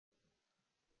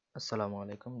Assalamu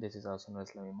alaikum, this is Asan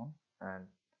Islamimun and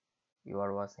you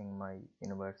are watching my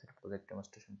university project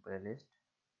demonstration playlist.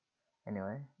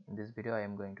 Anyway, in this video I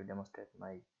am going to demonstrate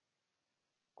my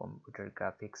computer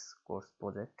graphics course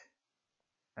project,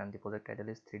 and the project title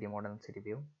is 3D Modern City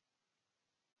View.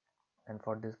 And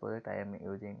for this project I am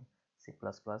using C++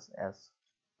 as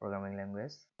programming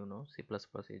language. C++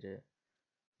 is a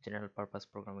general purpose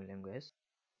programming language,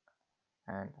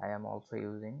 and I am also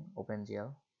using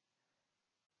OpenGL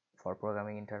for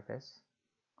programming interface.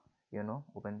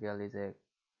 OpenGL is a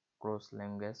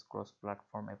cross-language,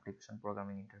 cross-platform application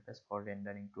programming interface for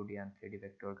rendering 2D and 3D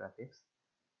vector graphics.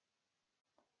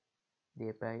 The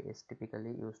API is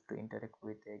typically used to interact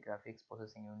with a graphics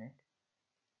processing unit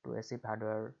to achieve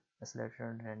hardware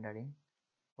accelerated rendering.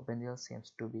 OpenGL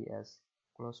seems to be as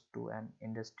close to an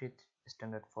industry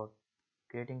standard for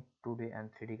creating 2D and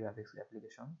 3D graphics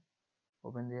application.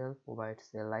 OpenGL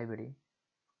provides a library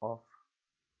of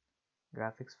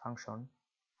graphics function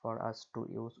for us to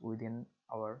use within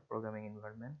our programming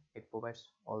environment. It provides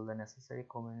all the necessary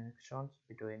communications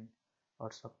between our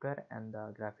software and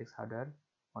the graphics hardware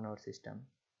on our system.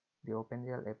 The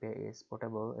OpenGL API is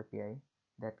portable API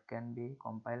that can be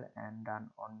compiled and run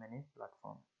on many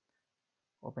platforms.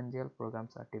 OpenGL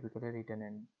programs are typically written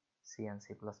in C and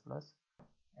C++,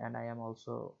 and I am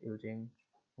also using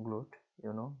GLUT.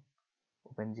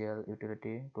 OpenGL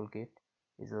Utility Toolkit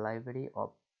is a library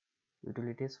of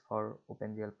utilities for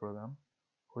OpenGL program,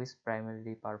 which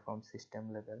primarily perform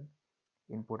system level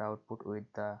input-output with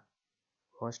the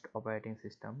host operating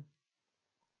system.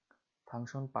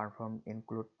 Functions performed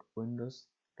include Windows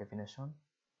definition,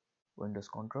 Windows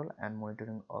control, and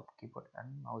monitoring of keyboard and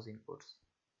mouse inputs.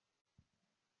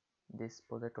 This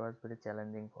project was very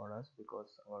challenging for us because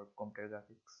our computer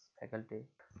graphics faculty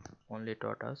only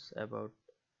taught us about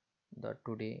the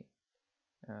 2D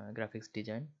graphics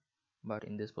design, but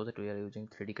in this project we are using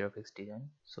 3D graphics design,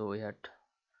 so we had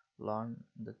learn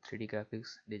the 3D graphics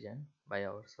design by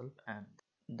ourselves, and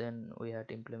then we had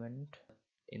to implement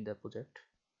in the project.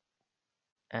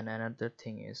 And another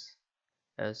thing is,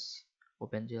 as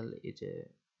OpenGL is a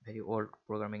very old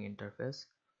programming interface,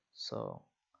 so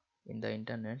in the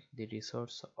internet the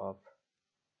resource of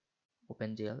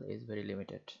OpenGL is very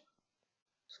limited.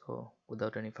 So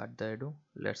without any further ado,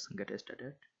 let's get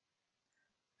started.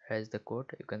 Here is the code.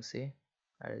 You can see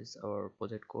here is our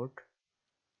project code,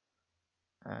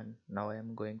 and now I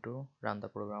am going to run the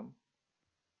program.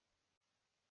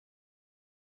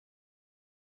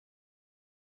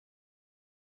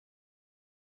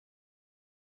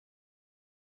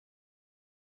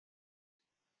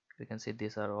 You can see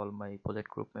these are all my project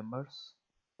group members.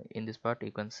 In this part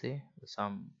you can see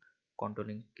some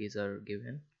controlling keys are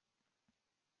given.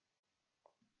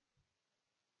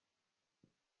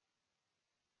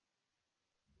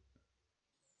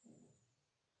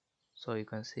 So you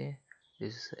can see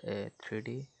this is a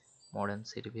 3D modern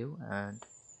city view,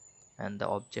 and the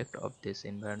object of this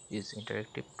environment is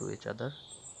interactive to each other.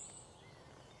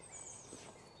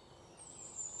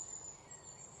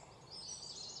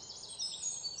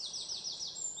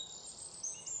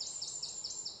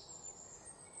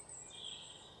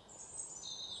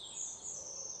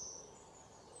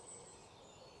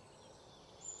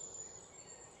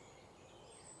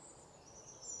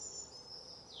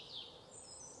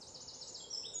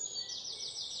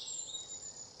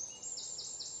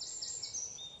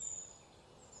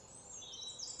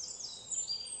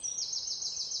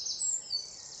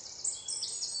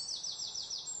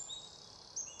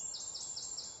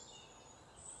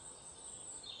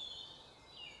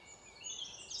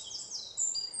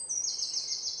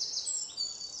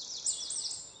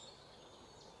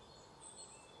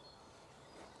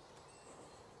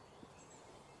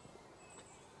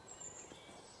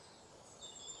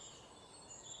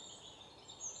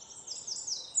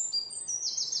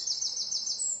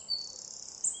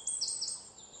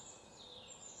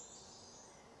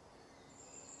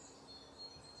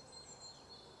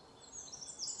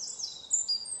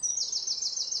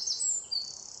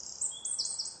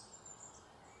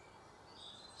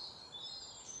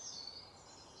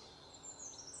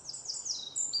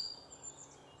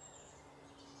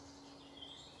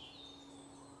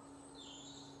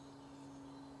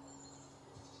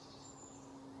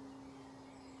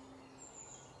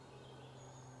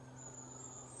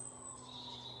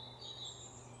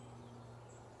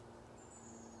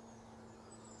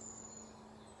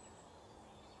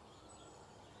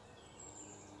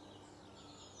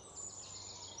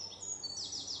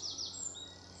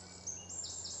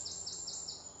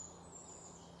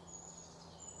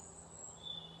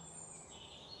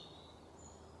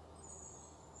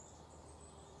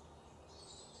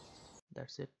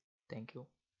 That's it. Thank you.